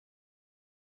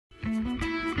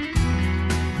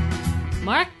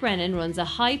Mark Brennan runs a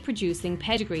high-producing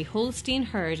pedigree Holstein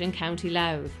herd in County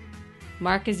Louth.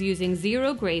 Mark is using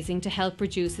zero grazing to help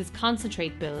reduce his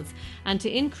concentrate bills and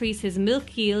to increase his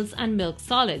milk yields and milk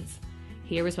solids.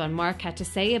 Here is what Mark had to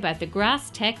say about the Grass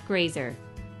Tech Grazer.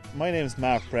 My name is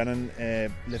Mark Brennan,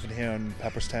 living here in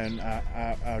Pepperstown,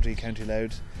 RD County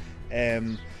Louth.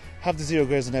 Have the zero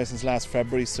grazer now since last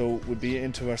February, so we'll be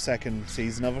into our second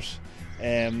season of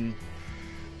it.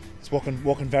 It's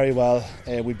working very well.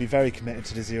 We'd be very committed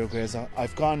to the zero grazer.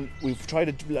 We've tried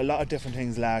a lot of different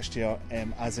things last year,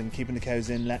 as in keeping the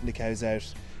cows in, letting the cows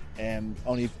out,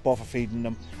 only buffer feeding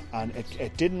them, and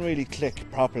it didn't really click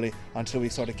properly until we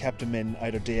sort of kept them in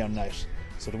either day or night.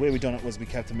 So the way we done it was we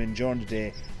kept them in during the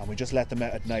day and we just let them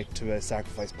out at night to a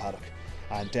sacrifice paddock,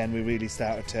 and then it really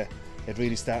started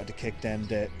to kick then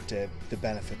the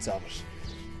benefits of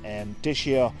it. This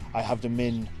year I have them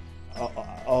in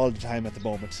all the time at the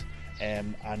moment,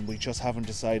 and we just haven't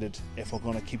decided if we're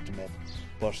going to keep them in.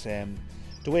 But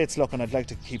the way it's looking, I'd like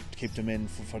to keep them in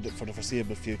for the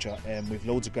foreseeable future. We've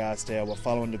loads of grass there. We're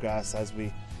following the grass as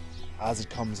it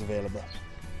comes available.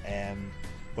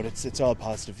 But it's all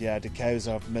positive. Yeah, the cows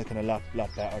are milking a lot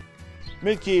better.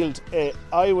 Milk yield,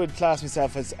 I would class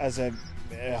myself as a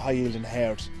high yielding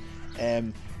herd.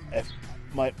 If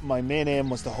my main aim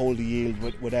was to hold the yield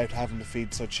without having to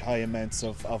feed such high amounts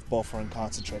of buffer and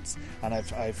concentrates, and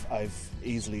I've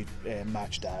easily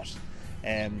matched that.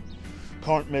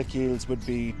 Current milk yields would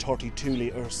be 32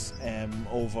 litres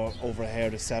over a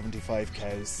herd of 75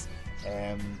 cows.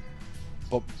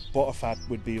 But butterfat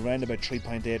would be around about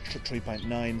 3.8,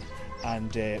 3.9,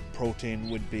 and protein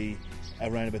would be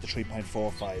around about the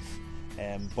 3.45.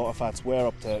 Butterfats were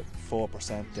up to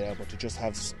 4% there, but to just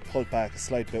have pulled back a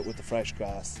slight bit with the fresh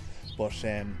grass. But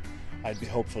I'd be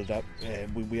hopeful that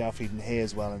we are feeding hay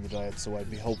as well in the diet, so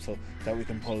I'd be hopeful that we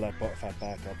can pull that butterfat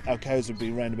back up. Our cows would be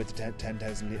around about the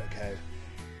 10,000 litre cow.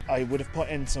 I would have put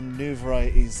in some new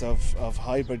varieties of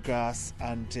hybrid grass,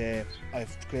 and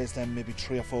I've grazed them maybe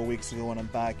 3 or 4 weeks ago and I'm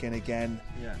back in again.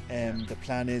 The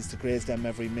plan is to graze them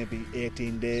every maybe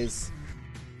 18 days.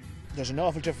 There's an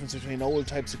awful difference between old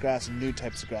types of grass and new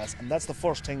types of grass, and that's the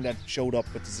first thing that showed up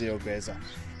with the zero grazer.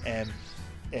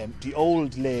 The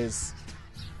old lays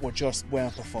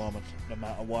weren't performing no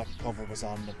matter what cover was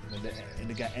on them.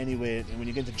 Anyway, when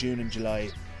you get into June and July,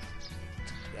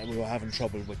 we were having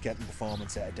trouble with getting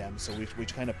performance out of them, so we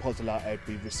kind of pulled a lot out.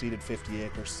 We reseeded 50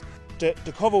 acres.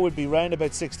 The cover would be round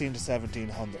about 16 to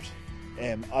 1700.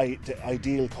 The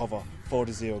ideal cover for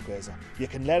the zero grazer. You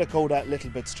can let it go that little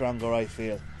bit stronger, I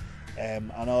feel,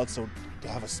 and also to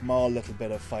have a small little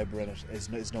bit of fibre in it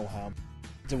is no harm.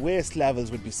 The waste levels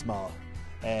would be small.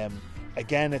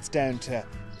 Again, it's down to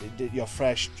your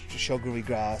fresh sugary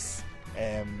grass.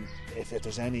 If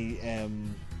there's any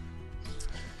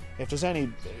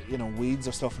weeds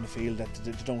or stuff in the field that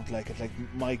they don't like it, like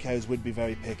my cows would be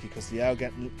very picky because they are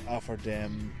getting offered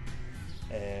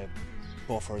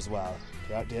buffer as well.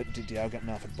 They are getting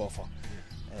offered buffer.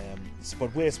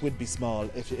 But waste would be small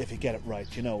if you get it right.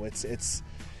 It's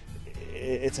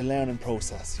a learning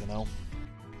process.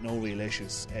 No real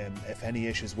issues. If any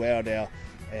issues were there,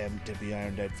 they'd be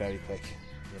ironed out very quick.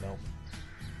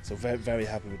 So very, very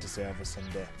happy with the service and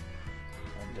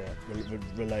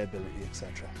reliability,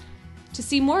 etc. To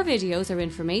see more videos or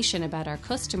information about our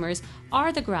customers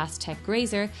or the Grass Tech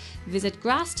Grazer, visit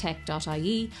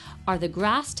grasstech.ie or the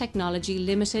Grass Technology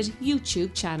Limited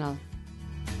YouTube channel.